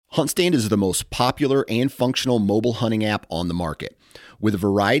HuntStand is the most popular and functional mobile hunting app on the market. With a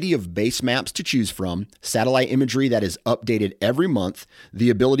variety of base maps to choose from, satellite imagery that is updated every month, the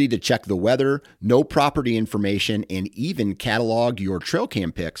ability to check the weather, know property information, and even catalog your trail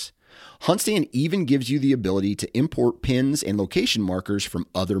cam pics, HuntStand even gives you the ability to import pins and location markers from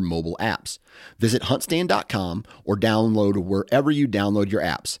other mobile apps. Visit huntstand.com or download wherever you download your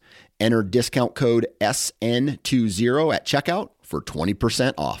apps. Enter discount code SN20 at checkout for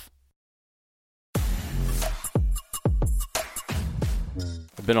 20% off.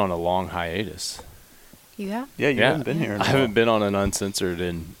 I've been on a long hiatus. You have? Yeah, you haven't been here in a I haven't been on an Uncensored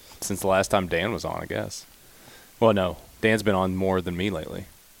since the last time Dan was on, I guess. Well, no. Dan's been on more than me lately.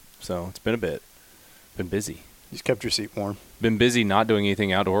 So it's been a bit. Been busy. You just kept your seat warm. Been busy not doing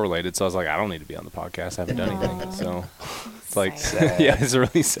anything outdoor related, so I was like, I don't need to be on the podcast. I haven't done anything. So it's like, yeah, it's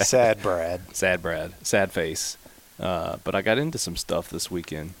really sad. Sad Brad. Sad Brad. Sad face. But I got into some stuff this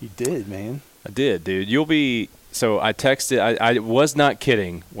weekend. You did, man. I did, dude. So I texted, I was not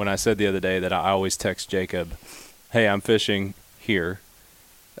kidding when I said the other day that I always text Jacob, hey, I'm fishing here.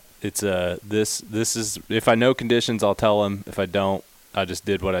 It's this is, if I know conditions, I'll tell him. If I don't, I just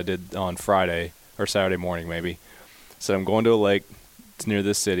did what I did on Friday or Saturday morning maybe. So I'm going to a lake. It's near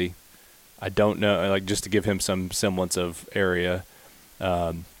this city. I don't know, like just to give him some semblance of area.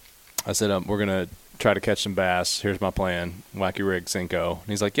 I said, we're going to try to catch some bass. Here's my plan. Wacky rig, Cinco. And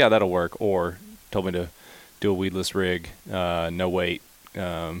he's like, yeah, that'll work. Or told me to do a weedless rig, no weight.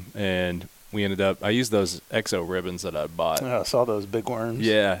 And we ended up, I used those EXO ribbons that I bought. Oh, I saw those big worms.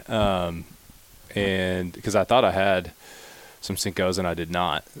 Yeah. And because I thought I had some Cincos and I did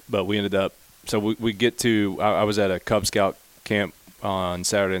not. But we ended up, so we get to, I was at a Cub Scout camp on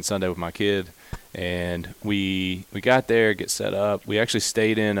Saturday and Sunday with my kid. And we got there, get set up. We actually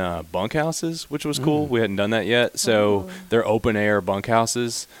stayed in bunkhouses, which was cool. We hadn't done that yet. So they're open air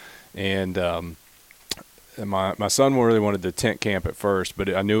bunkhouses. And my son really wanted the tent camp at first,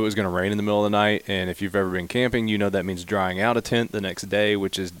 but I knew it was going to rain in the middle of the night. And if you've ever been camping, you know that means drying out a tent the next day,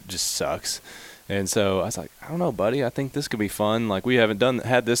 which is just sucks. And so I was like, I don't know, buddy. I think this could be fun. Like, we haven't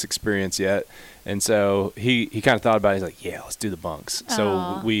had this experience yet. And so he kind of thought about it. He's like, yeah, let's do the bunks. Aww.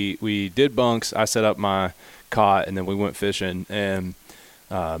 So we did bunks. I set up my cot, and then we went fishing. And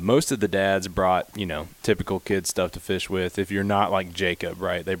most of the dads brought, typical kid stuff to fish with. If you're not like Jacob,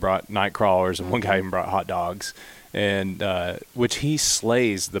 right? They brought night crawlers, and one guy even brought hot dogs. And which he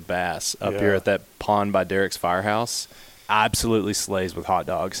slays the bass up here at that pond by Derek's firehouse. Absolutely slays with hot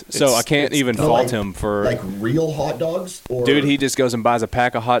dogs. So I can't even fault him for... Like real hot dogs? Or? Dude, he just goes and buys a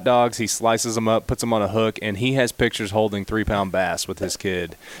pack of hot dogs. He slices them up, puts them on a hook, and he has pictures holding 3-pound bass with his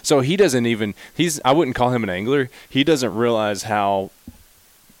kid. So he doesn't even... I wouldn't call him an angler. He doesn't realize how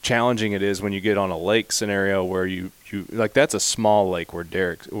challenging it is when you get on a lake scenario where you like, that's a small lake where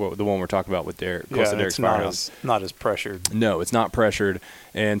the one we're talking about with Derek, close to Derek's firehouse. Not as pressured. No, it's not pressured.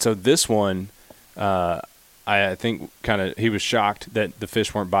 And so this one... I think he was shocked that the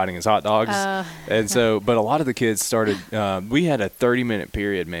fish weren't biting his hot dogs. And so, but a lot of the kids started, we had a 30-minute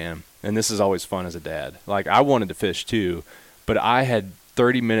period, man. And this is always fun as a dad. Like, I wanted to fish too, but I had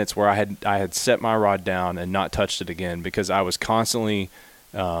 30 minutes where I had set my rod down and not touched it again because I was constantly,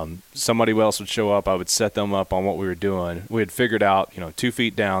 somebody else would show up. I would set them up on what we were doing. We had figured out, 2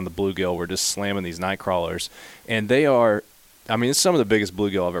 feet down the bluegill, we're just slamming these night crawlers. And they are, it's some of the biggest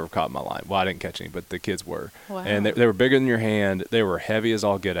bluegill I've ever caught in my life. Well, I didn't catch any, but the kids were. Wow. And they were bigger than your hand. They were heavy as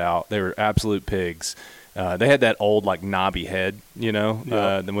all get out. They were absolute pigs. They had that old, like, knobby head, then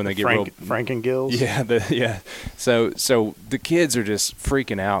when they get Frankengills? Yeah, So the kids are just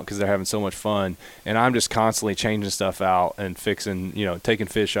freaking out because they're having so much fun. And I'm just constantly changing stuff out and fixing, taking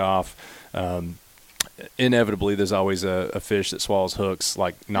fish off. Inevitably, there's always a fish that swallows hooks,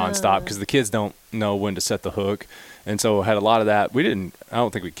 like, nonstop because the kids don't know when to set the hook. And so I had a lot of that. I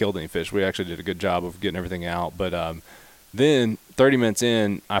don't think we killed any fish. We actually did a good job of getting everything out. But then 30 minutes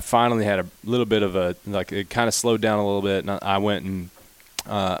in, I finally had a little bit of it kind of slowed down a little bit. And I went and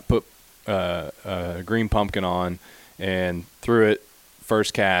put a green pumpkin on and threw it.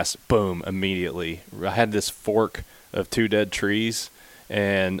 First cast, boom, immediately. I had this fork of 2 dead trees.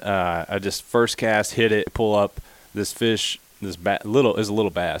 And I just first cast, hit it, pull up this fish, is a little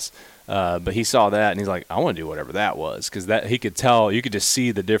bass. But he saw that, and he's like, I want to do whatever that was. Because he could tell, you could just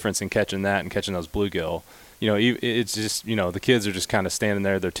see the difference in catching that and catching those bluegill. It's just, the kids are just kind of standing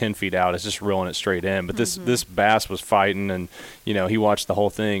there. They're 10 feet out. It's just reeling it straight in. But this bass was fighting, and, he watched the whole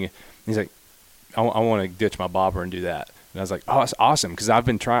thing. He's like, I want to ditch my bobber and do that. And I was like, oh, it's awesome, because I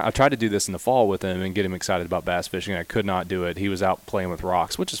tried to do this in the fall with him and get him excited about bass fishing. I could not do it. He was out playing with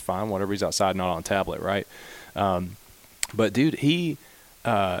rocks, which is fine, whatever. He's outside, not on tablet, right? But, dude,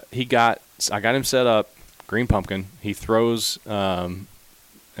 I got him set up, green pumpkin. He throws, and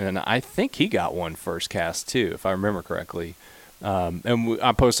I think he got one first cast too, if I remember correctly.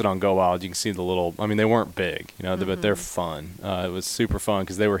 I posted on Go Wild. You can see the little. I mean, they weren't big, but they're fun. It was super fun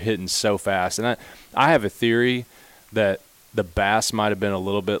because they were hitting so fast. And I have a theory that the bass might have been a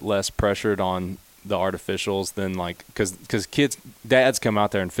little bit less pressured on the artificials than because dads come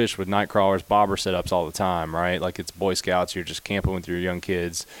out there and fish with night crawlers, bobber setups all the time, right? Like it's Boy Scouts. You're just camping with your young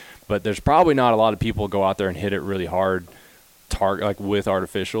kids, but there's probably not a lot of people go out there and hit it really hard. With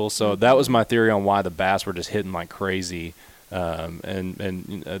artificial. So that was my theory on why the bass were just hitting like crazy. At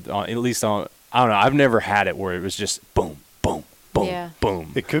least I don't know. I've never had it where it was just boom, boom, boom,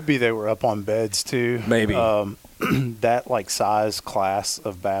 boom. It could be they were up on beds too. Maybe. That size class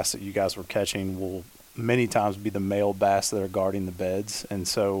of bass that you guys were catching will many times be the male bass that are guarding the beds. And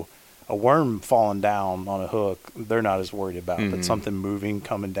so a worm falling down on a hook, they're not as worried about, but something moving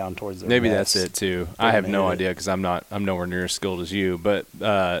coming down towards their maybe nest, that's it too. I have no idea because I'm nowhere near as skilled as you, but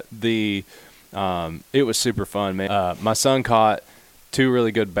it was super fun, man. My son caught 2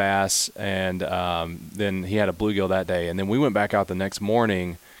 really good bass, and then he had a bluegill that day, and then we went back out the next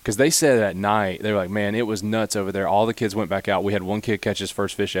morning because they said at night, they were like, man, it was nuts over there. All the kids went back out. We had one kid catch his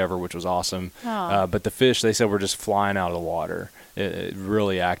first fish ever, which was awesome. But the fish, they said, were just flying out of the water. It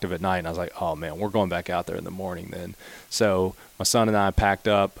really active at night. And I was like, oh, man, we're going back out there in the morning then. So my son and I packed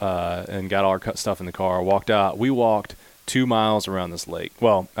up and got all our stuff in the car, walked out. We walked 2 miles around this lake.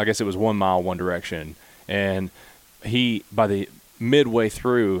 Well, I guess it was 1 mile one direction. And by the midway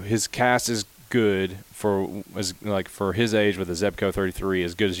through, his cast is good for his age with a Zebco 33,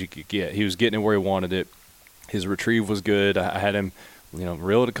 as good as you could get. He was getting it where he wanted it. His retrieve was good. I had him,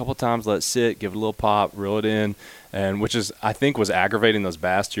 reel it a couple times, let it sit, give it a little pop, reel it in, and which is I think was aggravating those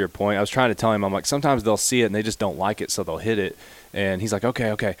bass. To your point, I was trying to tell him, I'm like, sometimes they'll see it and they just don't like it, so they'll hit it. And he's like,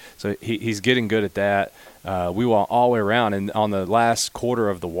 okay. So he's getting good at that. We walked all the way around, and on the last quarter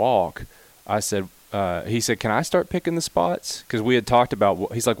of the walk, I said. He said, can I start picking the spots? Because we had talked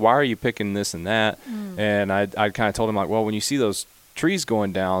about, he's like, why are you picking this and that? And I kind of told him, like, well, when you see those trees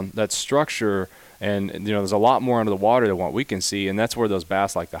going down, that's structure, and, there's a lot more under the water than what we can see, and that's where those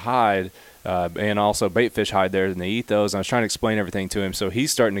bass like to hide, and also bait fish hide there, and they eat those. And I was trying to explain everything to him, so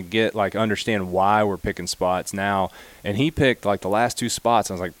he's starting to get, understand why we're picking spots now. And he picked, the last 2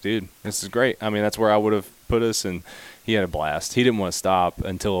 spots. I was like, dude, this is great. I mean, that's where I would have put us, and he had a blast. He didn't want to stop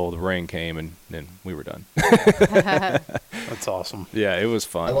until the rain came, and then we were done. That's awesome. Yeah, it was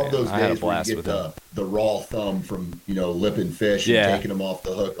fun. I love those I had a days where blast you with get the raw thumb from lipping fish and taking them off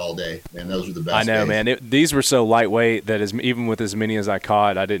the hook all day. Man, those are the best. I know, days. man. These were so lightweight that even with as many as I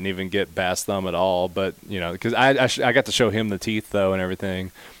caught, I didn't even get bass thumb at all. But because I got to show him the teeth though and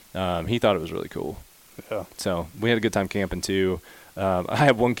everything. He thought it was really cool. Yeah. So we had a good time camping too. I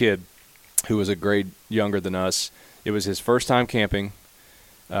had one kid who was a grade younger than us. It was his first time camping.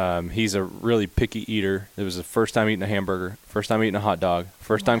 He's a really picky eater. It was the first time eating a hamburger, first time eating a hot dog,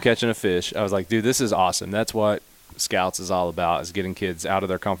 first time catching a fish. I was like, dude, this is awesome. That's what Scouts is all about, is getting kids out of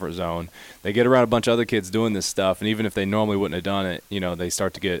their comfort zone. They get around a bunch of other kids doing this stuff, and even if they normally wouldn't have done it, they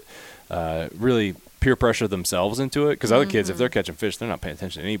start to get really peer pressure themselves into it. Because other kids, if they're catching fish, they're not paying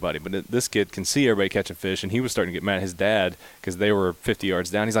attention to anybody. But this kid can see everybody catching fish, and he was starting to get mad at his dad because they were 50 yards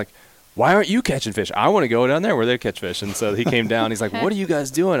down. He's like, why aren't you catching fish? I want to go down there where they catch fish. And so he came down. He's like, what are you guys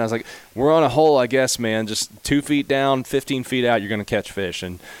doing? I was like, we're on a hole, I guess, man. Just 2 feet down, 15 feet out, you're going to catch fish.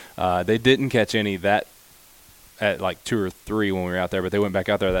 And they didn't catch any that at 2 or 3 when we were out there. But they went back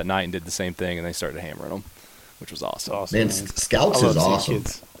out there that night and did the same thing, and they started hammering them, which was awesome. Man, Scouts is awesome.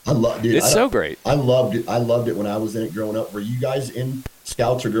 I love, dude. It's so great. I loved it. I loved it when I was in it growing up. Were you guys in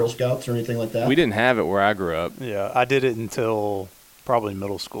Scouts or Girl Scouts or anything like that? We didn't have it where I grew up. Yeah, I did it until probably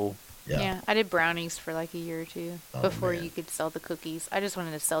middle school. Yeah, I did brownies for a year or 2 before you could sell the cookies. I just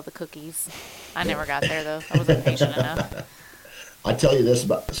wanted to sell the cookies. I never got there, though. I wasn't patient enough. I tell you this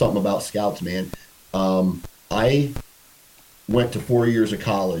about something about Scouts, man. I went to 4 years of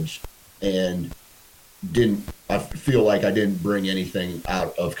college and I feel like I didn't bring anything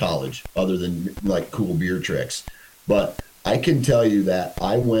out of college other than cool beer tricks. But I can tell you that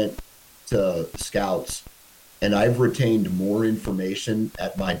I went to Scouts and I've retained more information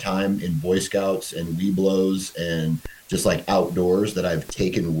at my time in Boy Scouts and Webelos and just outdoors that I've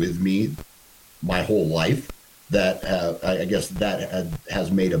taken with me my whole life, that I guess that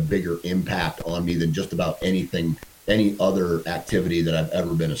has made a bigger impact on me than just about any other activity that I've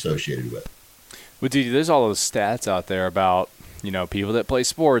ever been associated with. Well, dude, there's all those stats out there about, people that play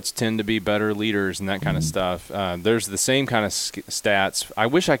sports tend to be better leaders and that kind of stuff. There's the same kind of stats. I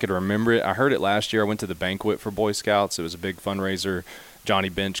wish I could remember it. I heard it last year. I went to the banquet for Boy Scouts. It was a big fundraiser, Johnny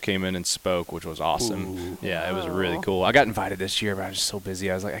Bench came in and spoke, which was awesome. Ooh. Yeah, it was really cool. I got invited this year, but I was just so busy.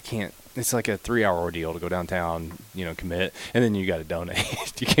 I was like, I can't. It's like a 3-hour ordeal to go downtown, commit, and then you got to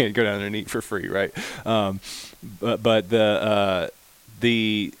donate. You can't go down there and eat for free, right? But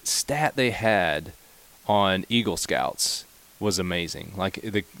the stat they had on Eagle Scouts was amazing. Like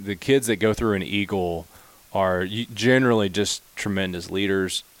the kids that go through an Eagle are generally just tremendous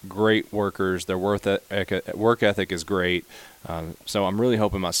leaders, great workers. Their work ethic is great. So I'm really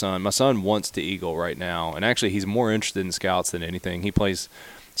hoping my son wants to Eagle right now, and actually he's more interested in Scouts than anything. He plays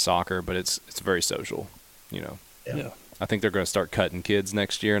soccer, but it's very social, Yeah. I think they're going to start cutting kids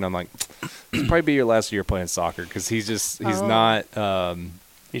next year, and I'm like, this will probably be your last year playing soccer, because he's not.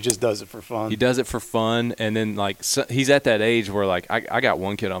 He just does it for fun. He does it for fun, and then he's at that age where I got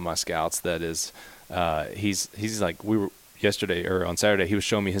one kid on my Scouts that is, he's like, we were yesterday or on Saturday, he was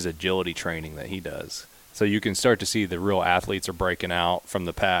showing me his agility training that he does. So you can start to see the real athletes are breaking out from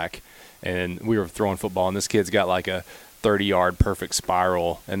the pack, and we were throwing football, and this kid's got like a 30-yard perfect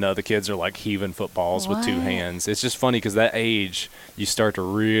spiral, and the other kids are like heaving footballs with two hands. It's just funny because that age, you start to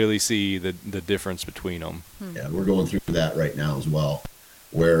really see the difference between them. Yeah, we're going through that right now as well,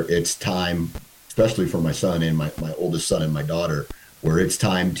 where it's time, especially for my son and my oldest son and my daughter, where it's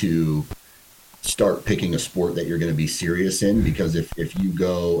time to start picking a sport that you're going to be serious in, because if you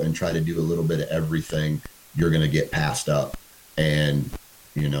go and try to do a little bit of everything, you're going to get passed up, and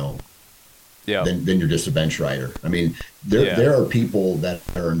then you're just a bench rider. I mean, there are people that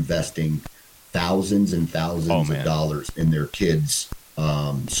are investing thousands and thousands of dollars in their kids'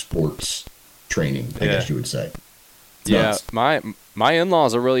 sports training, I guess you would say. It's nuts. My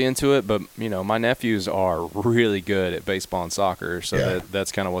in-laws are really into it, but my nephews are really good at baseball and soccer, so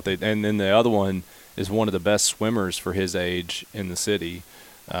that's kind of what they. And then the other one is one of the best swimmers for his age in the city.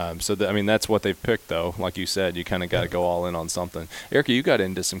 That's what they've picked, though. Like you said, you kind of got to go all in on something. Erica, you got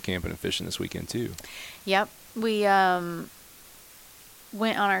into some camping and fishing this weekend too. Yep, we went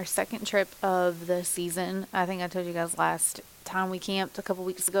on our second trip of the season. I think I told you guys last time we camped a couple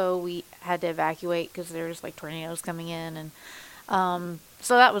weeks ago, we had to evacuate because there was tornadoes coming in, and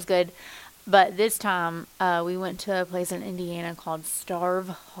so that was good. But this time we went to a place in Indiana called Starve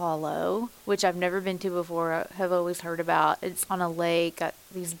Hollow, which I've never been to before. I have always heard about. It's on a lake, got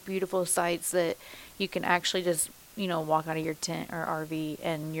these beautiful sites that you can actually just walk out of your tent or RV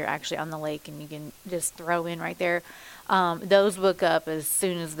and you're actually on the lake, and you can just throw in right there. Those book up as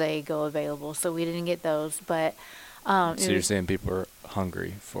soon as they go available, so we didn't get those. But so you're saying people are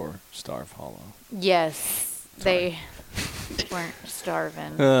hungry for Starve Hollow? Yes, they weren't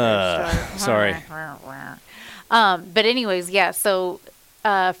starving. Sorry. But anyways, so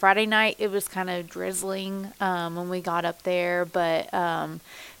Friday night it was kind of drizzling when we got up there, but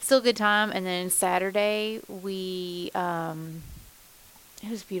still a good time. And then Saturday it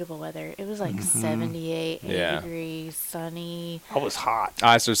was beautiful weather. It was 78, 80 degrees, sunny. I was hot.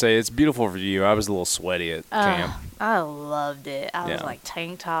 I was to say, it's beautiful for you. I was a little sweaty at camp. I loved it. I was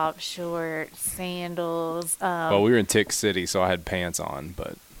tank top, shorts, sandals. Well, we were in Tick City, so I had pants on,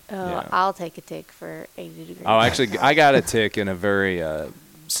 but I'll take a tick for 80 degrees. Oh, actually, I got a tick in a very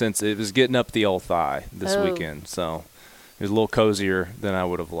since it was getting up the old thigh this weekend, so it was a little cozier than I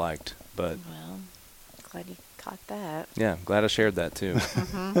would have liked. But glad you caught that. Yeah, glad I shared that too.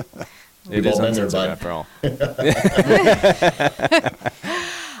 Mm-hmm. It is uncensored after all.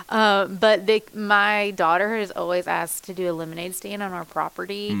 But my daughter has always asked to do a lemonade stand on our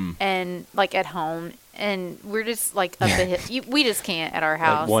property and at home, and we're just up the hill. We just can't at our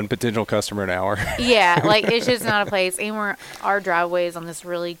house. One potential customer an hour. Yeah, it's just not a place. And our driveway is on this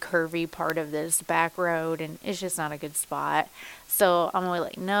really curvy part of this back road, and it's just not a good spot. So I'm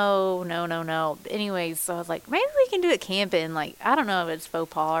always no. Anyways, so I was like, maybe we can do it camping. I don't know if it's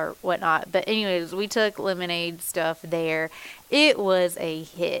faux pas or whatnot. But anyways, we took lemonade stuff there. It was a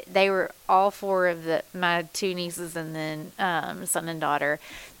hit. They were all four of my two nieces and then son and daughter.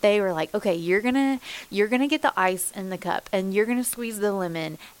 They were like, okay, you're gonna get the ice in the cup, and you're gonna squeeze the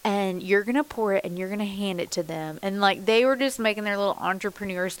lemon, and you're gonna pour it, and you're gonna hand it to them. And they were just making their little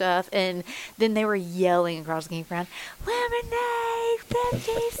entrepreneur stuff, and then they were yelling across the campground, lemonade,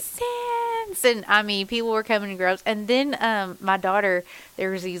 50 cents. And I mean, people were coming in groves. And then my daughter, there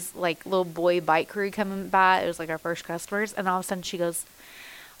was these little boy bike crew coming by. It was our first customers, and all of a sudden she goes,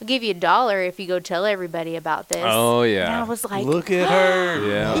 I'll give you $1 if you go tell everybody about this. Oh, yeah. And I was like, look at her.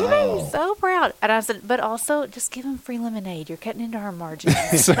 Yeah. You made me so proud. And I said, but also just give them free lemonade. You're cutting into our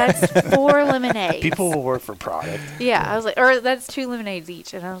margins. That's 4 lemonades. People will work for product. Yeah. I was like, or that's 2 lemonades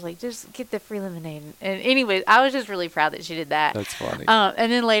each. And I was like, just get the free lemonade. And anyways, I was just really proud that she did that. That's funny.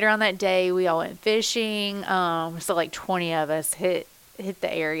 And then later on that day, we all went fishing. So 20 of us hit hit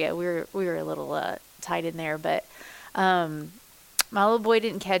the area. We were a little tight in there, but my little boy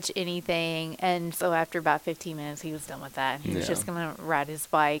didn't catch anything, and so after about 15 minutes, he was done with that. He was just going to ride his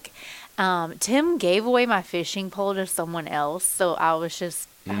bike. Tim gave away my fishing pole to someone else, so I was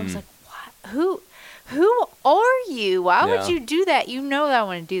like, what? Who are you? Why would you do that? You know that I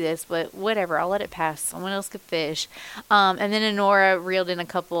want to do this, but whatever. I'll let it pass. Someone else could fish. And then Honora reeled in a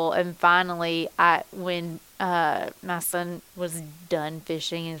couple, and finally, when my son was done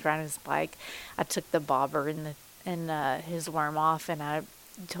fishing and was riding his bike, I took the bobber and his worm off, and I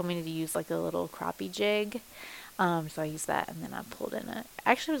told me to use like a little crappie jig. So I used that, and then I pulled in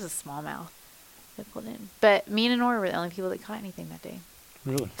actually it was a smallmouth I pulled in. But me and Honora were the only people that caught anything that day.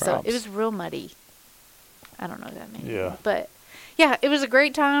 Really? So it was real muddy. I don't know that many. Yeah. But yeah, it was a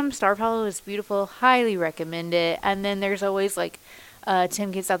great time. Star Hollow is beautiful. Highly recommend it. And then there's always like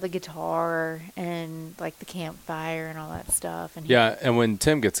Tim gets out the guitar and like the campfire and all that stuff. And and when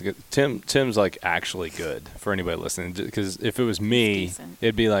Tim gets good, Tim's like actually good for anybody listening. Because if it was me,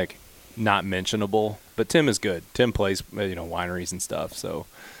 it'd be like not mentionable. But Tim is good. Tim plays wineries and stuff. So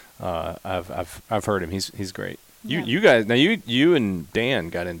I've heard him. He's great. Yeah. You guys now you and Dan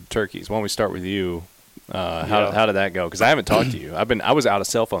got into turkeys. Why don't we start with you? How did that go? Because I haven't talked to you. I was out of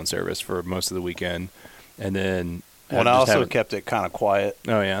cell phone service for most of the weekend, and then I also kept it kind of quiet.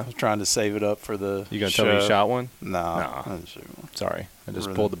 Oh yeah, I was trying to save it up for the. You gonna show. tell me you shot one? No. I didn't shoot one. Sorry, I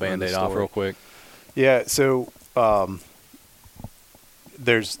just pulled the Band-Aid off real quick. Yeah, so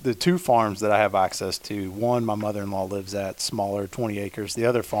there's the two farms that I have access to. One, my mother-in-law lives at, smaller, 20 acres. The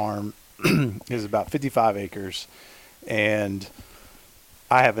other farm is about 55 acres, and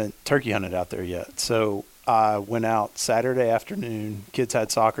I haven't turkey hunted out there yet. So I went out Saturday afternoon. Kids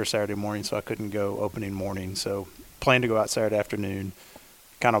had soccer Saturday morning, so I couldn't go opening morning. So planned to go out Saturday afternoon,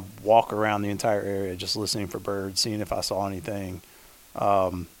 kind of walk around the entire area, just listening for birds, seeing if I saw anything.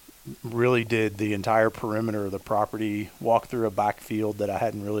 Really did the entire perimeter of the property, walked through a backfield that I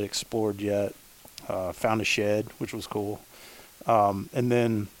hadn't really explored yet, found a shed, which was cool. And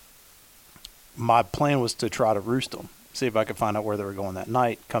then my plan was to try to roost them, see if I could find out where they were going that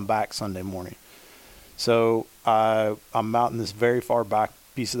night, come back Sunday morning. So I'm out in this very far back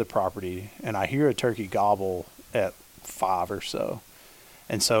piece of the property, and I hear a turkey gobble at 5 or so.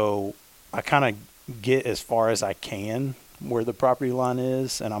 And so I kind of get as far as I can where the property line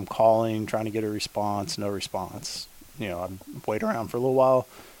is, and I'm calling, trying to get a response, no response. I wait around for a little while,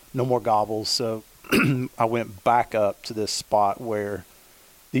 no more gobbles. So I went back up to this spot where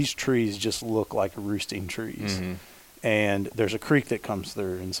these trees just look like roosting trees. Mm-hmm. And there's a creek that comes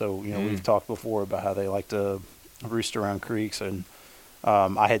through. And so, we've talked before about how they like to roost around creeks. And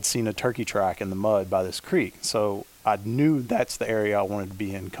I had seen a turkey track in the mud by this creek. So I knew that's the area I wanted to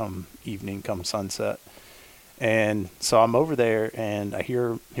be in come evening, come sunset. And so I'm over there, and I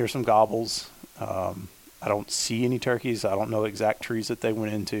hear some gobbles. I don't see any turkeys. I don't know exact trees that they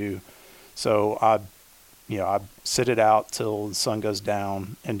went into. So I sit it out till the sun goes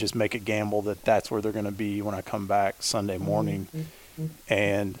down and just make a gamble that that's where they're going to be when I come back Sunday morning.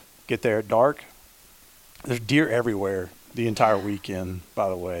 And get there at dark. There's deer everywhere the entire weekend, by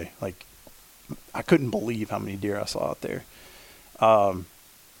the way. Like, I couldn't believe how many deer I saw out there.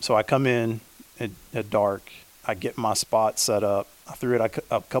 So I come in at dark. I get my spot set up. I threw it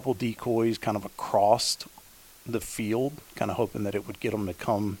a couple decoys kind of across the field, kind of hoping that it would get them to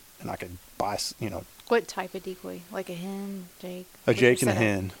come and I could buy, What type of decoy? Like a hen, Jake? A Jake and a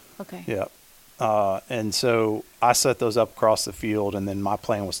hen. Okay. Yeah. And so I set those up across the field, and then my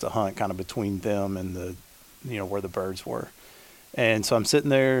plan was to hunt kind of between them and the, where the birds were. And so I'm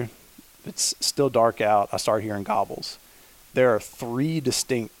sitting there. It's still dark out. I start hearing gobbles. There are 3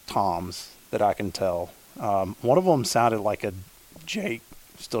 distinct toms that I can tell. One of them sounded like a Jake,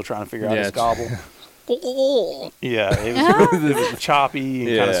 still trying to figure out his gobble. Yeah, it was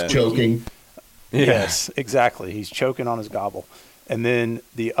choppy and kind of choking. Yeah. Yes, exactly. He's choking on his gobble. And then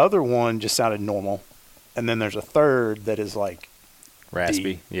the other one just sounded normal. And then there's a third that is like raspy.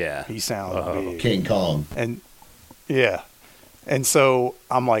 deep. Yeah. He sounds big. King Kong. And yeah. And so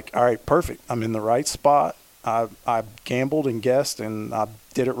I'm like, all right, perfect. I'm in the right spot. I gambled and guessed, and I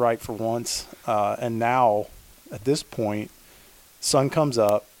did it right for once. And now, at this point, sun comes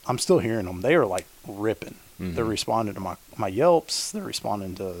up. I'm still hearing them. They are like ripping. Mm-hmm. They're responding to my yelps. They're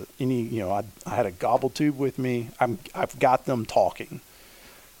responding to any, I had a gobble tube with me. I've got them talking.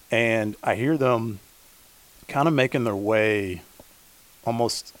 And I hear them kind of making their way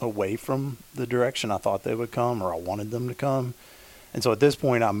almost away from the direction I thought they would come, or I wanted them to come. And so at this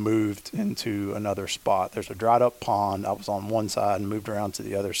point, I moved into another spot. There's a dried up pond. I was on one side and moved around to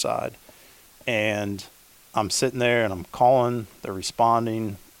the other side. And I'm sitting there and I'm calling. They're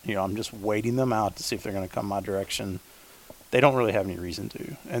responding. I'm just waiting them out to see if they're going to come my direction. They don't really have any reason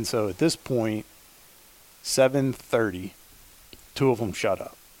to. And so at this point, 7:30, two of them shut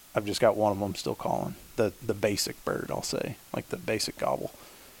up. I've just got one of them still calling. The basic bird, I'll say, like the basic gobble.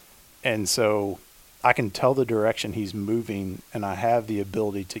 And so I can tell the direction he's moving, and I have the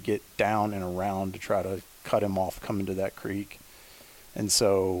ability to get down and around to try to cut him off coming to that creek. And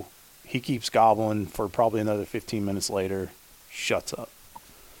so he keeps gobbling for probably another 15 minutes later, shuts up.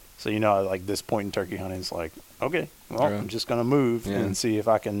 So, like this point in turkey hunting is like, okay, well, I'm just going to move and see if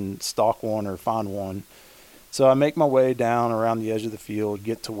I can stalk one or find one. So I make my way down around the edge of the field,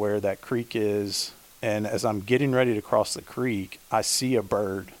 get to where that creek is. And as I'm getting ready to cross the creek, I see a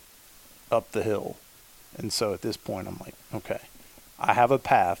bird up the hill. And so at this point, I'm like, okay, I have a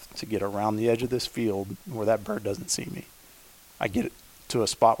path to get around the edge of this field where that bird doesn't see me. I get it to a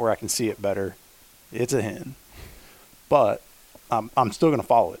spot where I can see it better. It's a hen. But I'm still going to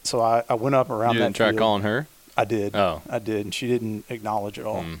follow it. So I went up around that field. You didn't try calling her? I did. Oh. I did. And she didn't acknowledge at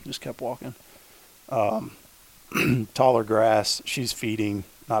all. Just kept walking. Taller grass. She's feeding,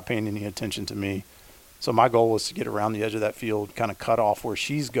 not paying any attention to me. So my goal was to get around the edge of that field, kind of cut off where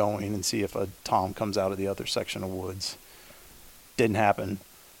she's going and see if a tom comes out of the other section of woods. Didn't happen.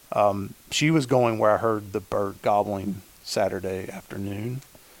 She was going where I heard the bird gobbling Saturday afternoon.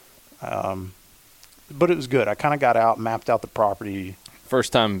 But it was good. I kind of got out, mapped out the property.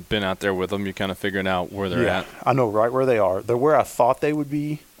 First time been out there with them, you're kind of figuring out where they're at. I know right where they are. They're where I thought they would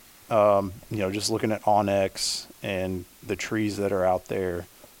be. Just looking at Onyx and the trees that are out there.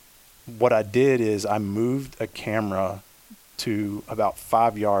 What I did is I moved a camera to about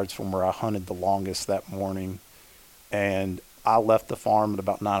 5 yards from where I hunted the longest that morning. And I left the farm at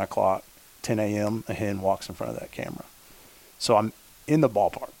about 9 o'clock, 10 a.m. A hen walks in front of that camera. So I'm in the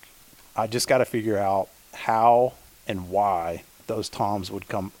ballpark. I just got to figure out how and why those toms would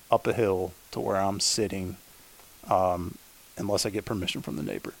come up a hill to where I'm sitting, unless I get permission from the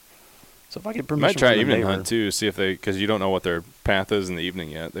neighbor. So if I get permission from the neighbor. You might try evening hunt too, see if because you don't know what their path is in the evening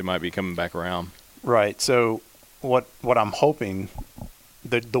yet. They might be coming back around. Right. So what I'm hoping,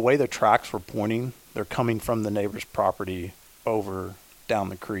 the way the tracks were pointing, they're coming from the neighbor's property over down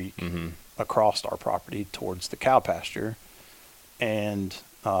the creek, across our property towards the cow pasture. And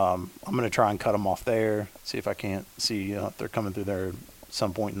I'm going to try and cut them off there, see if I can't see if they're coming through there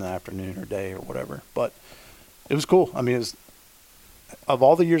some point in the afternoon or day or whatever. But it was cool. I mean, of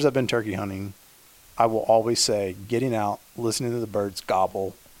all the years I've been turkey hunting, I will always say getting out, listening to the birds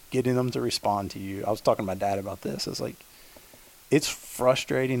gobble, getting them to respond to you. I was talking to my dad about this. It's like, it's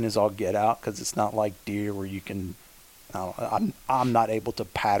frustrating as all get out because it's not like deer where you can, I'm not able to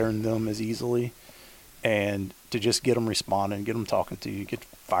pattern them as easily. And to just get them responding, get them talking to you, get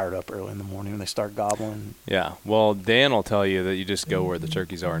fired up early in the morning when they start gobbling. Yeah. Well, Dan will tell you that you just go where the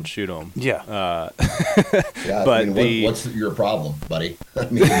turkeys are and shoot them. Yeah. Yeah. But what's your problem, buddy? I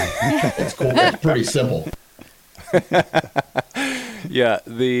mean, it's cool. It's pretty simple. Yeah.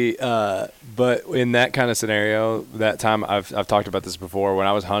 But in that kind of scenario, that time I've talked about this before. When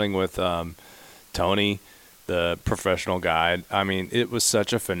I was hunting with Tony, the professional guide, I mean, it was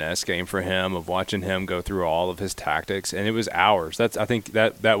such a finesse game for him of watching him go through all of his tactics, and it was hours. I think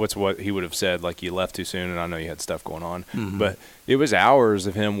that was what he would have said, like, you left too soon, and I know you had stuff going on, but it was hours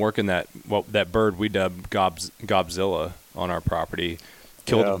of him working that bird we dubbed Gobzilla on our property.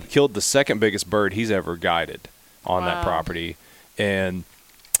 Killed the second biggest bird he's ever guided on that property, and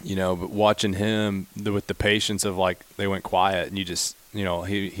but watching him with the patience of, like, they went quiet, and you just.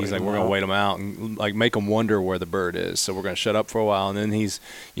 He's like, we're going to wait them out and, like, make them wonder where the bird is. So we're going to shut up for a while. And then he's,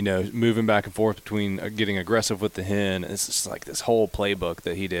 moving back and forth between getting aggressive with the hen. It's just like this whole playbook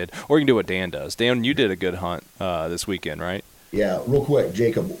that he did. Or you can do what Dan does. Dan, you did a good hunt this weekend, right? Yeah. Real quick,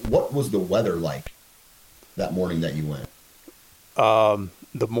 Jacob, what was the weather like that morning that you went?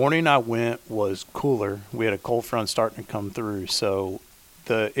 The morning I went was cooler. We had a cold front starting to come through. So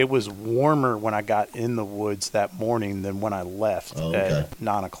it was warmer when I got in the woods that morning than when I left at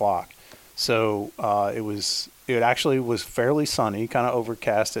 9 o'clock. So it actually was fairly sunny, kind of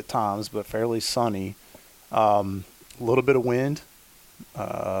overcast at times, but fairly sunny. A little bit of wind.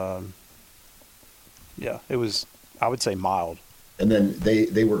 It was, I would say, mild. And then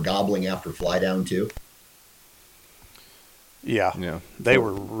they were gobbling after fly down too? Yeah. They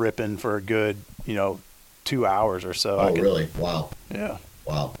were ripping for a good, 2 hours or so. Oh, really? Wow. Yeah.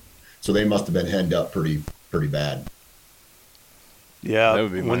 Wow. So they must have been henned up pretty bad. Yeah.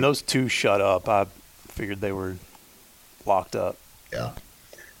 When those two shut up, I figured they were locked up. Yeah.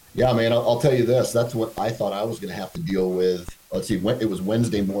 Yeah, man, I'll tell you this. That's what I thought I was going to have to deal with. Let's see. It was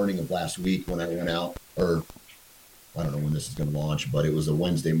Wednesday morning of last week when I went out or I don't know when this is going to launch, but it was a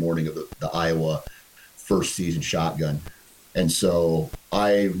Wednesday morning of the Iowa first season shotgun. And so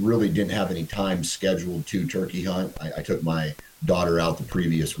I really didn't have any time scheduled to turkey hunt. I took my daughter out the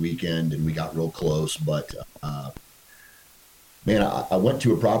previous weekend and we got real close, but man, I went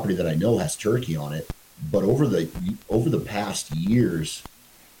to a property that I know has turkey on it, but over the past years,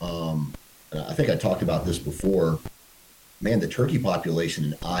 and I think I talked about this before, man, the turkey population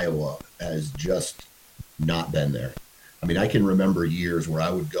in Iowa has just not been there. I mean, I can remember years where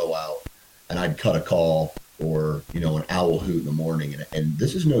I would go out and I'd cut a call or, an owl hoot in the morning. And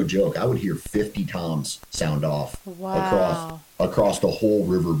this is no joke. I would hear 50 toms sound off across the whole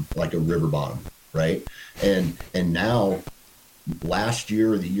river, like a river bottom. Right. And now last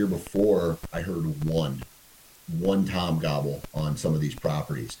year or the year before, I heard one tom gobble on some of these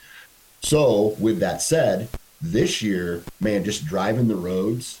properties. So with that said, this year, man, just driving the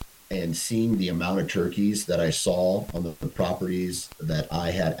roads and seeing the amount of turkeys that I saw on the properties that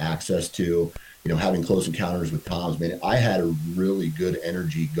I had access to, having close encounters with toms, man, I had a really good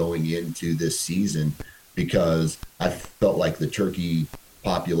energy going into this season because I felt like the turkey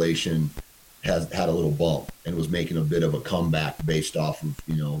population has had a little bump and was making a bit of a comeback based off of,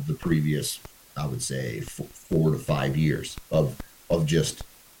 the previous, I would say 4 to 5 years of just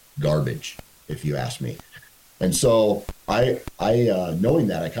garbage, if you ask me. And so I knowing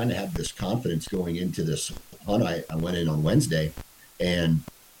that, I kind of had this confidence going into this hunt. I went in on Wednesday and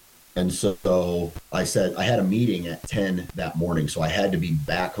so I said I had a meeting at 10 that morning. So I had to be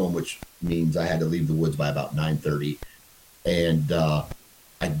back home, which means I had to leave the woods by about 9:30. And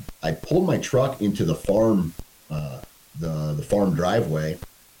I pulled my truck into the farm, the farm driveway,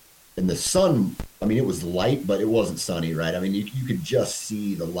 and the sun, I mean, it was light, but it wasn't sunny, right? I mean, you could just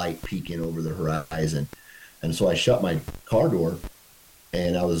see the light peeking over the horizon. And so I shut my car door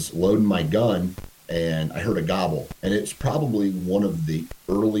and I was loading my gun and I heard a gobble. And it's probably one of the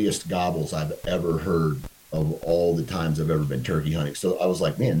earliest gobbles I've ever heard of all the times I've ever been turkey hunting. So I was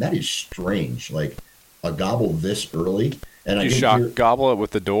like, man, that is strange. Like a gobble this early. And you gobble it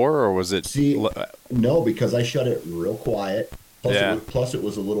with the door or was it? No, because I shut it real quiet. Plus it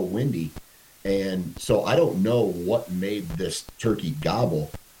was a little windy. And so I don't know what made this turkey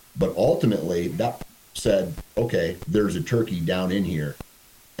gobble, but ultimately that said, okay, there's a turkey down in here,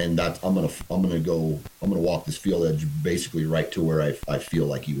 and I'm gonna walk this field edge basically right to where I feel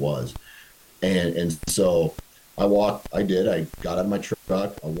like he was, and so I got out of my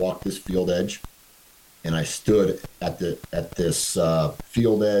truck, I walked this field edge, and I stood at this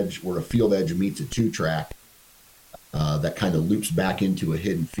field edge where a field edge meets a 2-track that kind of loops back into a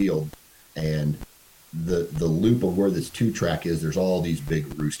hidden field, and the loop of where this 2-track is, there's all these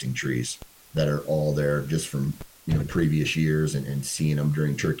big roosting trees that are all there just from previous years and seeing them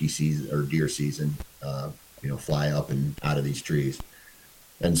during turkey season or deer season fly up and out of these trees.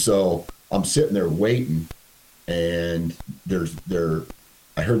 And so I'm sitting there waiting, and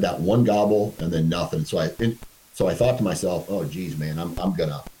I heard that one gobble and then nothing. So I thought to myself, oh geez, man, I'm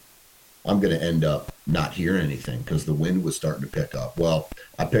gonna end up not hearing anything because the wind was starting to pick up. Well,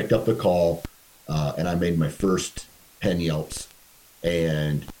 I picked up the call and I made my first hen yelps,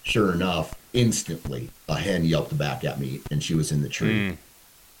 and sure enough, instantly a hen yelped back at me, and she was in the tree.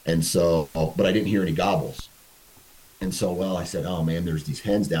 And so, but I didn't hear any gobbles. And so, I said, oh man, there's these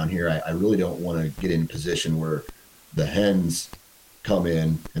hens down here. I really don't want to get in a position where the hens come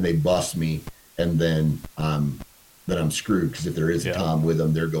in and they bust me, and then I'm screwed, because if there is a tom with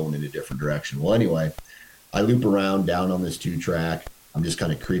them, they're going in a different direction. Well, anyway, I loop around down on this 2-track. I'm just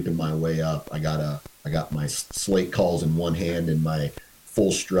kind of creeping my way up. I got my slate calls in one hand and my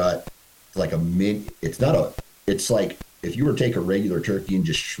full strut. It's like if you were to take a regular turkey and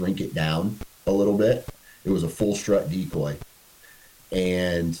just shrink it down a little bit, it was a full strut decoy.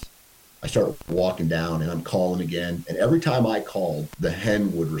 And I start walking down and I'm calling again. And every time I called, the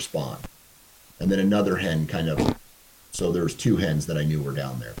hen would respond. And then another hen so there was 2 hens that I knew were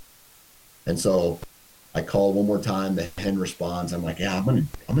down there. And so I call one more time, the hen responds. I'm like, yeah,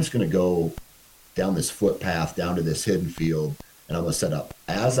 I'm just going to go down this footpath down to this hidden field, and I'm going to set up.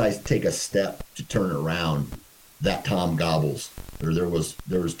 As I take a step to turn around, that tom gobbles. There was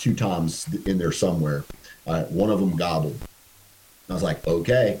 2 toms in there somewhere. One of them gobbled. I was like,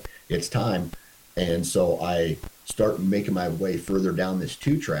 okay, it's time. And so I start making my way further down this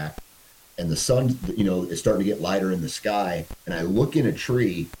 2-track, and the sun, is starting to get lighter in the sky. And I look in a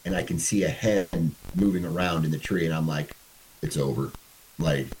tree and I can see a hen moving around in the tree. And I'm like, it's over.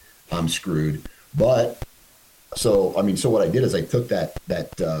 Like, I'm screwed. But so what I did is I took that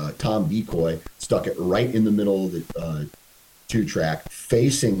tom decoy, stuck it right in the middle of the 2-track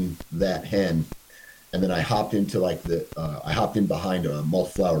facing that hen. and then I hopped into I hopped in behind a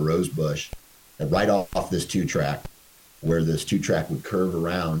multi-flower rose bush, and right off this 2-track, where this 2-track would curve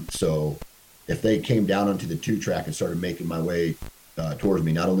around. So if they came down onto the 2-track and started making my way towards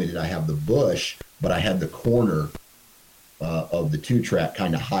me, not only did I have the bush, but I had the corner of the 2-track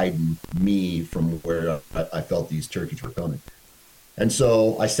kind of hiding me from where I felt these turkeys were coming. And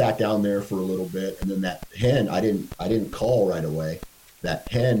so I sat down there for a little bit, and then that hen, I didn't call right away. That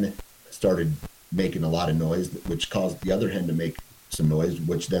hen started making a lot of noise, which caused the other hen to make some noise,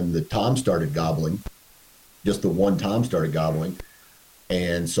 which then the tom started gobbling. Just the one tom started gobbling.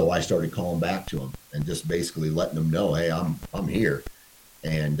 And so I started calling back to him and just basically letting them know, hey, I'm here.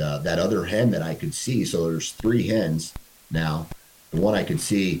 And that other hen that I could see, so there's 3 hens now. The one I could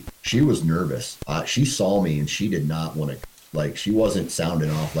see, she was nervous. She saw me and she did not want to, she wasn't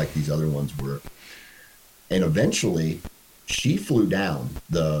sounding off like these other ones were. And eventually she flew down,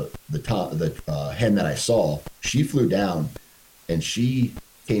 the hen that I saw, she flew down and she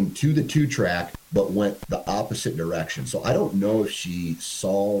came to the 2-track, but went the opposite direction. So I don't know if she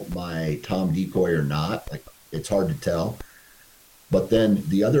saw my tom decoy or not. It's hard to tell. But then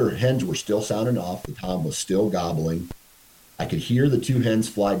the other hens were still sounding off. The tom was still gobbling. I could hear the 2 hens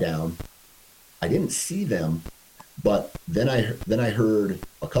fly down. I didn't see them, but then I heard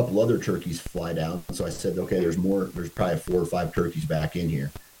a couple other turkeys fly down. So I said, okay, there's probably 4 or 5 turkeys back in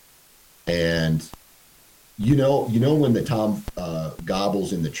here. And you know when the tom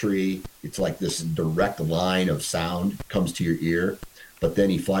gobbles in the tree, it's like this direct line of sound comes to your ear, but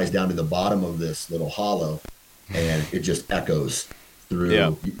then he flies down to the bottom of this little hollow, and it just echoes through.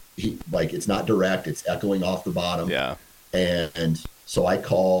 Yeah. It's not direct; it's echoing off the bottom. Yeah. And so I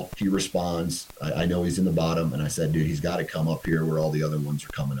call, he responds. I know he's in the bottom, and I said, dude, he's got to come up here where all the other ones are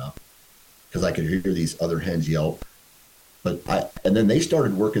coming up, because I could hear these other hens yelp. And then they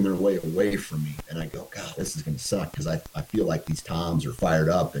started working their way away from me, and I go, God, this is going to suck, because I feel like these toms are fired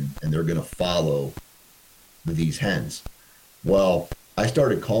up and they're going to follow these hens. Well, I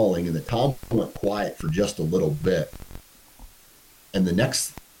started calling, and the tom went quiet for just a little bit. And the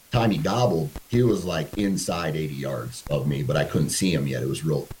next time he gobbled, he was like inside 80 yards of me, but I couldn't see him yet.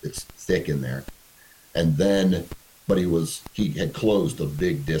 It's thick in there. And then, but he had closed a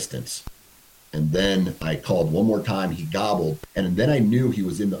big distance. And then I called one more time, he gobbled, and then I knew he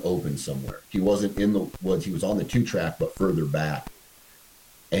was in the open somewhere. He wasn't in the woods, he was on the 2-track, but further back.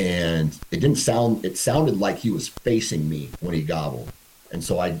 And it sounded like he was facing me when he gobbled. And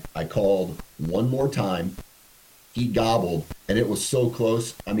so I called one more time, he gobbled, and it was so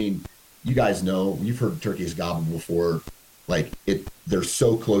close. I mean, you guys know, you've heard turkeys gobble before, they're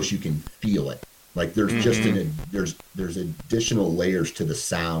so close you can feel it. Like there's just there's additional layers to the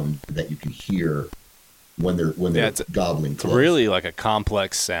sound that you can hear when they're gobbling close. It's really like a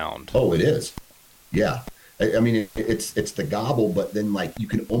complex sound. Oh, it is. Yeah. I mean, it's the gobble, but then you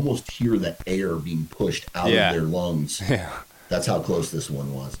can almost hear the air being pushed out of their lungs. Yeah. That's how close this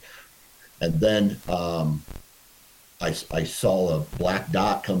one was. And then I saw a black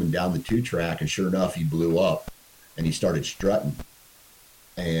dot coming down the 2-track, and sure enough, he blew up and he started strutting.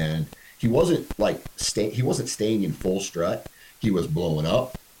 And he wasn't staying in full strut. He was blowing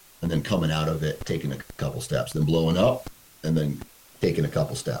up and then coming out of it, taking a couple steps, then blowing up and then taking a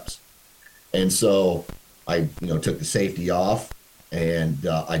couple steps. And so I, took the safety off, and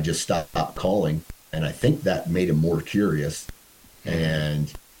I just stopped calling. And I think that made him more curious.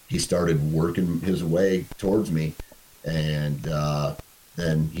 And he started working his way towards me. And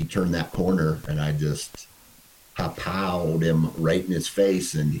then he turned that corner, and I just powed him right in his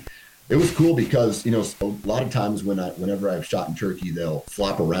face. And it was cool because, a lot of times whenever I've shot in turkey, they'll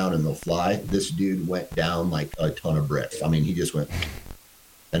flop around and they'll fly. This dude went down like a ton of bricks. I mean, he just went,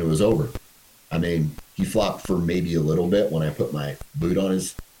 and it was over. I mean, he flopped for maybe a little bit when I put my boot on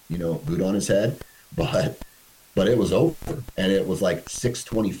his head, but it was over. And it was like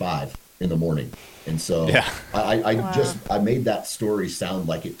 6:25 in the morning. And so I made that story sound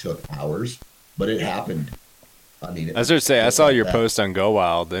like it took hours, but it happened. I mean, I was going to say, I saw your post on Go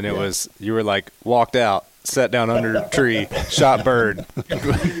Wild, and it was, you were walked out, sat down under a tree, shot bird,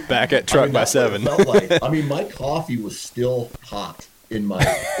 back at truck by 7. My coffee was still hot in my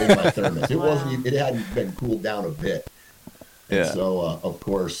thermos. It hadn't been cooled down a bit. And so, of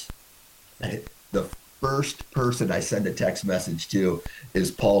course, the first person I send a text message to is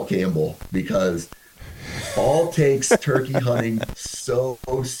Paul Campbell, because Paul takes turkey hunting so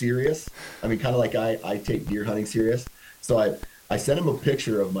serious. I mean, kind of like I take deer hunting serious. So I sent him a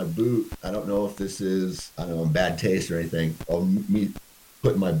picture of my boot. I don't know if this is, in bad taste or anything, of me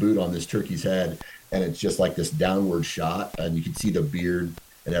putting my boot on this turkey's head, and it's just like this downward shot, and you can see the beard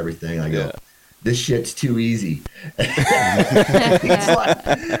and everything. I go, this shit's too easy. And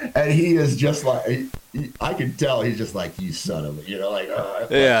he is just like, I can tell he's just like, you son of a, like,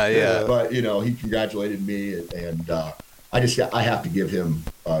 yeah. But, he congratulated me, and I have to give him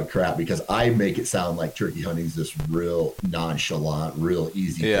crap, because I make it sound like turkey hunting is this real nonchalant, real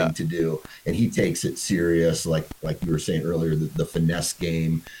easy thing to do. And he takes it serious, like you were saying earlier, the finesse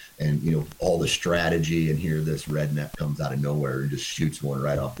game and, all the strategy. And here this redneck comes out of nowhere and just shoots one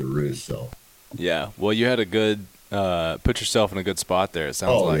right off the roost. So, yeah. Well, you had a good, put yourself in a good spot there, it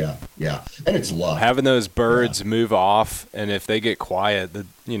sounds like. Yeah. And it's luck. Having those birds move off, and if they get quiet, and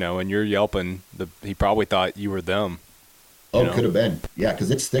you're yelping, he probably thought you were them. Oh, could have been. Yeah,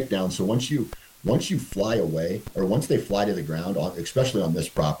 because it's thick down. So once you fly away, or once they fly to the ground, especially on this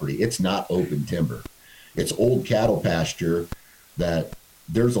property, it's not open timber. It's old cattle pasture that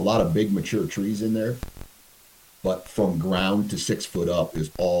there's a lot of big mature trees in there, but from ground to 6 foot up is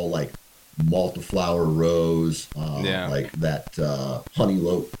all like multiflower rose, like that honey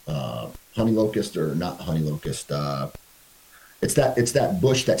locust, or not honey locust. It's that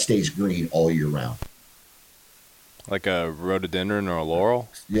bush that stays green all year round. Like a rhododendron or a laurel?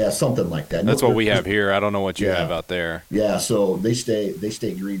 Yeah, something like that. That's what we have here. I don't know what you have out there. Yeah, so they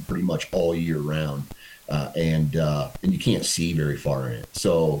stay green pretty much all year round, and you can't see very far in it.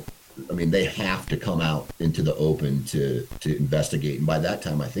 So, I mean, they have to come out into the open to investigate. And by that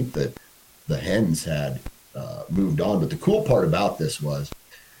time, I think that the hens had moved on. But the cool part about this was,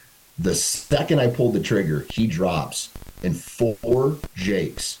 the second I pulled the trigger, he drops, and 4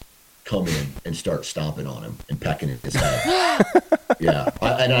 jakes come in and start stomping on him and pecking at his head. Yeah.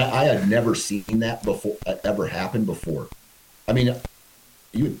 I had never seen that before, ever happen before. I mean,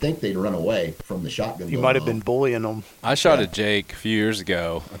 you would think they'd run away from the shotgun. You might have been bullying them. I shot a Jake a few years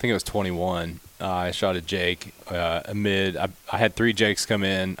ago. I think it was 21. I shot a Jake amid. I had 3 Jakes come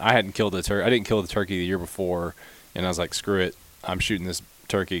in. I hadn't killed the turkey. I didn't kill the turkey the year before, and I was like, screw it. I'm shooting this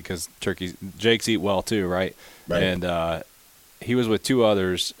turkey, because Jakes eat well too, right? And he was with 2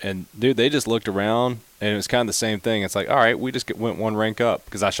 others, and dude, they just looked around, and it was kind of the same thing. It's like, all right, we just went 1 rank up,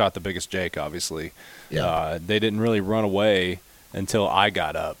 because I shot the biggest Jake, obviously. Yeah. They didn't really run away until I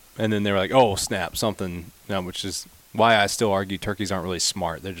got up, and then they were like, oh snap, something. Which is why I still argue turkeys aren't really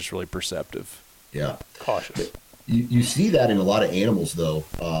smart. They're just really perceptive. Yeah, cautious. You see that in a lot of animals, though.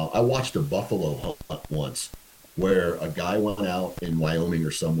 I watched a buffalo hunt once, where a guy went out in Wyoming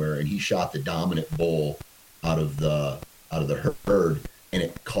or somewhere, and he shot the dominant bull out of the herd, and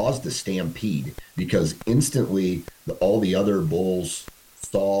it caused a stampede, because instantly all the other bulls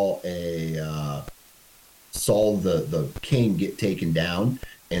saw the king get taken down,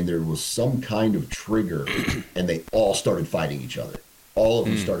 and there was some kind of trigger, and they all started fighting each other. All of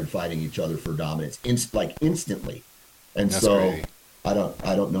them started fighting each other for dominance, instantly. And that's so crazy. I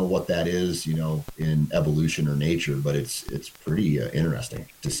don't know what that is, in evolution or nature, but it's pretty interesting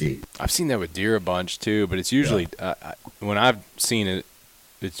to see. I've seen that with deer a bunch too, but it's usually when I've seen it,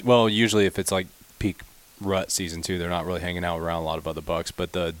 usually if it's like peak rut season too, they're not really hanging out around a lot of other bucks,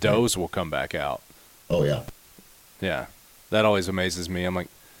 but the does will come back out. Oh yeah, yeah, that always amazes me. I'm like,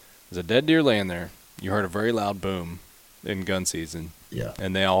 there's a dead deer laying there. You heard a very loud boom in gun season. Yeah,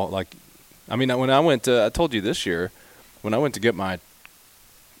 and they all when I went to, I told you this year, when I went to get my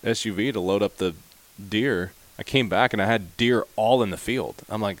SUV to load up the deer, I came back and I had deer all in the field.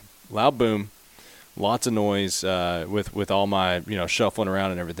 I'm like, loud boom, lots of noise with all my shuffling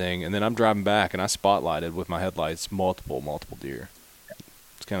around and everything, and then I'm driving back and I spotlighted with my headlights multiple deer.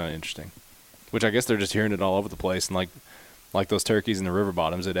 It's kind of interesting, which I guess they're just hearing it all over the place, and like those turkeys in the river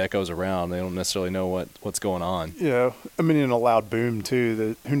bottoms, it echoes around. They don't necessarily know what's going on. Yeah, I mean, in a loud boom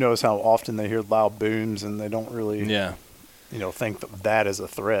too. Who knows how often they hear loud booms, and they don't really think that is a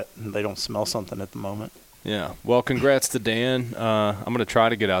threat, and they don't smell something at the moment. Yeah. Well, congrats to Dan. I'm going to try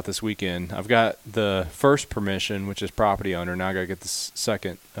to get out this weekend. I've got the first permission, which is property owner. Now I got to get the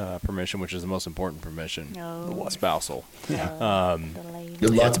second permission, which is the most important permission, spousal. Yeah.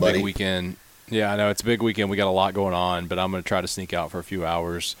 Good luck, it's a buddy. big weekend. Yeah, I know. It's a big weekend. We got a lot going on, but I'm going to try to sneak out for a few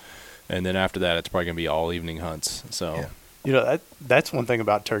hours. And then after that, it's probably going to be all evening hunts. So, that's one thing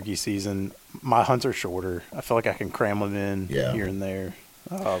about turkey season. My hunts are shorter. I feel like I can cram them in here and there.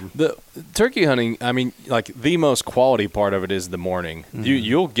 The turkey hunting, I mean, like the most quality part of it is the morning. Mm-hmm.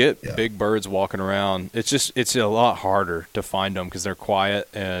 You'll get big birds walking around. It's a lot harder to find them because they're quiet,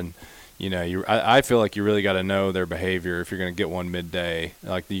 and I feel like you really got to know their behavior if you're going to get one midday.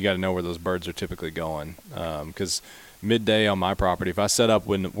 Like you got to know where those birds are typically going. Because midday on my property, if I set up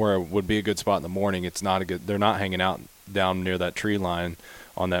where it would be a good spot in the morning, it's not a good. They're not hanging out down near that tree line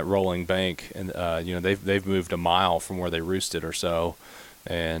on that rolling bank, and they've moved a mile from where they roosted or so.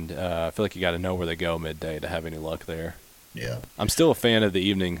 And I feel like you got to know where they go midday to have any luck there. Yeah. I'm still a fan of the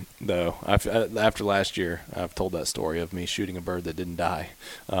evening, though. After last year, I've told that story of me shooting a bird that didn't die.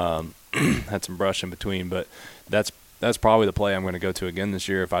 Had some brush in between, but that's probably the play I'm going to go to again this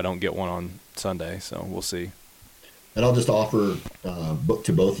year if I don't get one on Sunday. So we'll see. And I'll just offer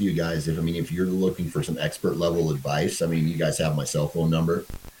to both of you guys, if you're looking for some expert level advice, you guys have my cell phone number.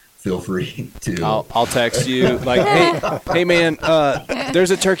 Feel free to. I'll text you like, hey man, there's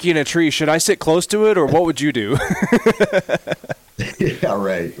a turkey in a tree. Should I sit close to it, or what would you do? Yeah,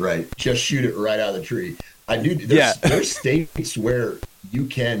 right. Just shoot it right out of the tree. I do. There's states where you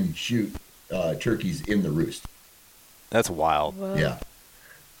can shoot turkeys in the roost. That's wild. Whoa. Yeah.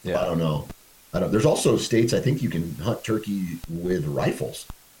 Yeah. I don't know. There's also states I think you can hunt turkey with rifles.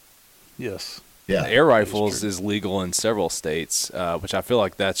 Yes. Yeah. Air rifles is legal in several states, which I feel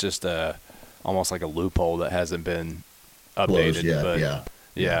like that's just almost like a loophole that hasn't been updated. Closed,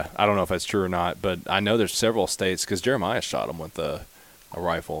 yeah. I don't know if that's true or not, but I know there's several states because Jeremiah shot them with a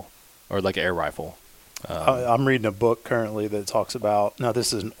rifle or like an air rifle. I'm reading a book currently that talks about, now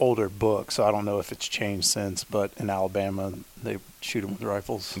this is an older book, so I don't know if it's changed since, but in Alabama, they shoot them with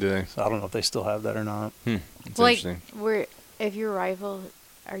rifles. Do they? So I don't know if they still have that or not. It's Like, interesting. if your rifle,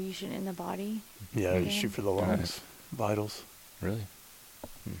 are you shooting in the body? Yeah, you Okay. shoot for the lungs, vitals. Really?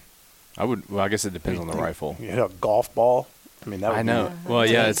 I guess it depends on the rifle. You hit a golf ball. That would I know. Yeah, Well,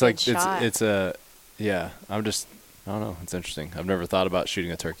 that's yeah, a it's like good shot. it's a yeah. I don't know. It's interesting. I've never thought about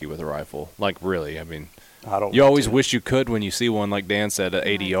shooting a turkey with a rifle. Like really, I don't. you want always to. wish you could when you see one, like Dan said, at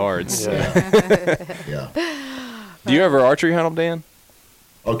 80 yards. Yeah. Yeah. Do you ever archery hunt them, Dan?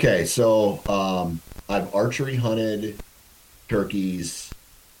 Okay, so I've archery hunted turkeys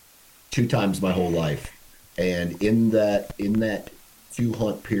 2 times my whole life, and in that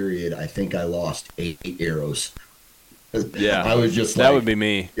 2-hunt period, I think I lost 8 arrows. Yeah, I was just that like, would be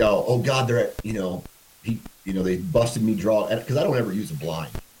me. oh God, they're at, they busted me draw because I don't ever use a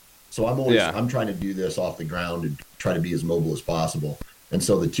blind, so I'm trying to do this off the ground and try to be as mobile as possible. And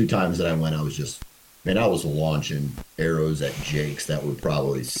so the 2 times that I went, I was launching arrows at jakes that were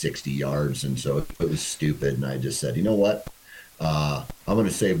probably 60 yards, and so it was stupid. And I just said, you know what, I'm going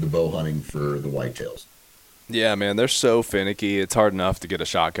to save the bow hunting for the whitetails. Yeah, man, they're so finicky. It's hard enough to get a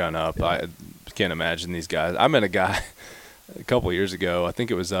shotgun up. I can't imagine these guys. I met a guy a couple of years ago. I think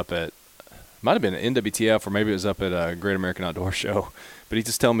it was up at, might have been at NWTF, or maybe it was up at a Great American Outdoor Show. But he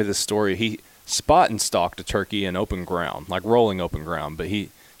just told me this story. He spot and stalked a turkey in open ground, like rolling open ground. But he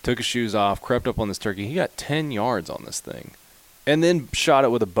took his shoes off, crept up on this turkey. He got 10 yards on this thing, and then shot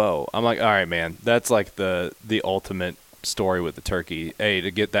it with a bow. I'm like, all right, man, that's like the ultimate story with the turkey. To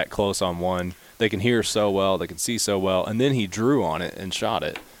get that close on one. They can hear so well, they can see so well, and then he drew on it and shot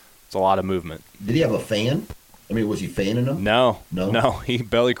it. It's a lot of movement. Did he have a fan? Was he fanning them? No, No? he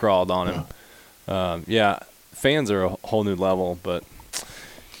belly crawled on him. Yeah, fans are a whole new level. But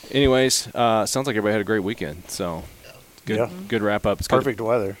anyways, sounds like everybody had a great weekend. So good wrap up. It's Perfect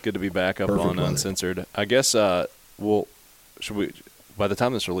weather. Good to be back up Perfect on weather. Uncensored. I guess by the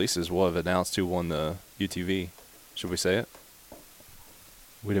time this releases, we'll have announced who won the UTV. Should we say it?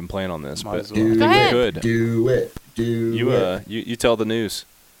 We didn't plan on this, Might but as well. we Go ahead. could. Do it. You tell the news.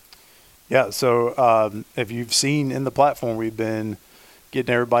 Yeah, so if you've seen in the platform, we've been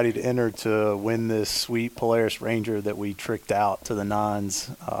getting everybody to enter to win this sweet Polaris Ranger that we tricked out to the nines.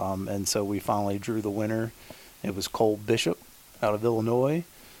 And so we finally drew the winner. It was Cole Bishop out of Illinois.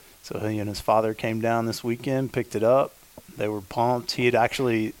 So he and his father came down this weekend, picked it up. They were pumped. He had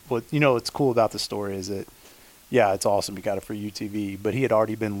actually, what's cool about the story is that, yeah, it's awesome. He got it for UTV, but he had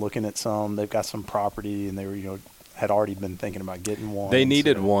already been looking at some. They've got some property, and they were, had already been thinking about getting one. They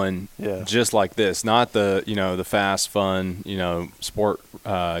needed one Yeah. just like this, not the the fast, fun, sport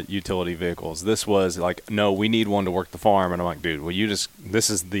utility vehicles. This was like, no, we need one to work the farm. And I'm like, dude, this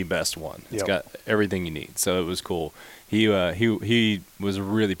is the best one. It's Yep. got everything you need. So it was cool. He was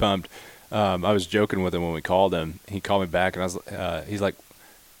really pumped. I was joking with him when we called him. He called me back, and he's like,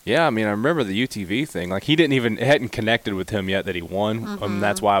 yeah, I remember the UTV thing. Like, it hadn't connected with him yet that he won. And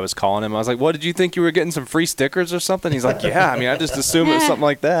that's why I was calling him. I was like, what, did you think you were getting some free stickers or something? He's like, yeah, I just assumed it was something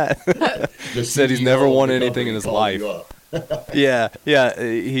like that. Just said he's never won anything in his calling life. you up. Yeah.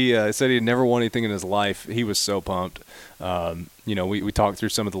 He said he'd never won anything in his life. He was so pumped. We talked through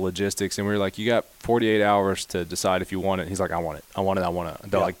some of the logistics, and we were like, you got 48 hours to decide if you want it. He's like, I want it.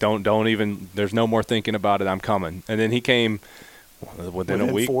 They're like, don't even, there's no more thinking about it. I'm coming. And then he came within a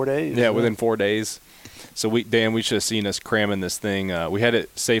week. 4 days. Yeah, within 4 days. So we should have seen us cramming this thing. We had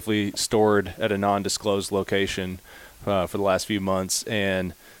it safely stored at a non-disclosed location for the last few months,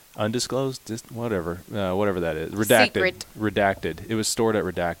 and undisclosed, whatever that is, redacted. Secret. Redacted. It was stored at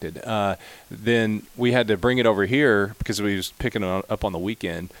redacted. Then we had to bring it over here because we was picking it up on the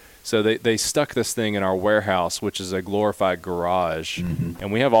weekend. So they stuck this thing in our warehouse, which is a glorified garage,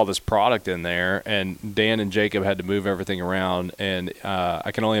 and we have all this product in there. And Dan and Jacob had to move everything around, and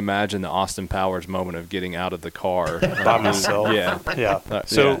I can only imagine the Austin Powers moment of getting out of the car by myself. Yeah.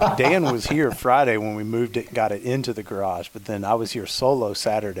 So Dan was here Friday when we moved it, got it into the garage, but then I was here solo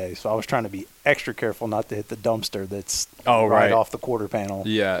Saturday, so I was trying to be extra careful not to hit the dumpster that's right off the quarter panel.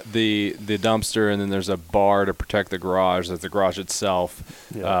 Yeah, the dumpster, and then there's a bar to protect the garage. That's the garage itself.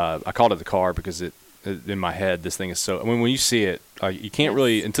 Yeah. I called it the car because it in my head, this thing is so. I mean, when you see it, you can't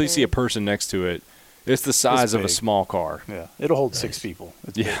really until you see a person next to it. It's the size of a small car. Yeah, it'll hold 6 people.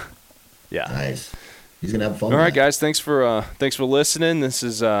 It's big. Yeah. Nice. He's gonna have fun. All right, guys. Thanks for listening. This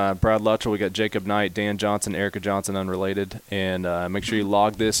is Brad Luttrell. We got Jacob Knight, Dan Johnson, Erica Johnson, unrelated. And make sure you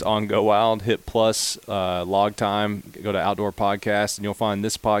log this on Go Wild. Hit plus log time. Go to Outdoor Podcast, and you'll find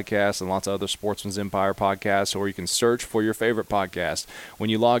this podcast and lots of other Sportsman's Empire podcasts. Or you can search for your favorite podcast.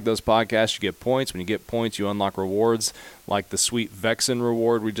 When you log those podcasts, you get points. When you get points, you unlock rewards like the sweet Vexen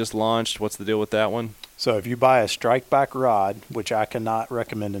reward we just launched. What's the deal with that one? So if you buy a strike back rod, which I cannot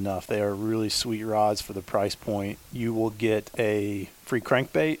recommend enough, they are really sweet rods for the price point, you will get a free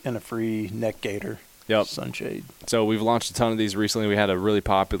crankbait and a free neck gaiter. Yep. Sunshade. So we've launched a ton of these recently. We had a really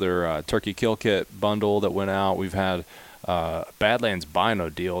popular turkey kill kit bundle that went out. We've had Badlands Bino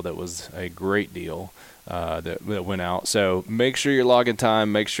deal that was a great deal that went out. So make sure you're logging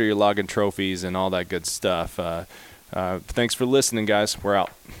time, make sure you're logging trophies and all that good stuff. Thanks for listening, guys. We're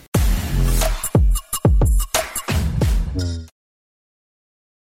out.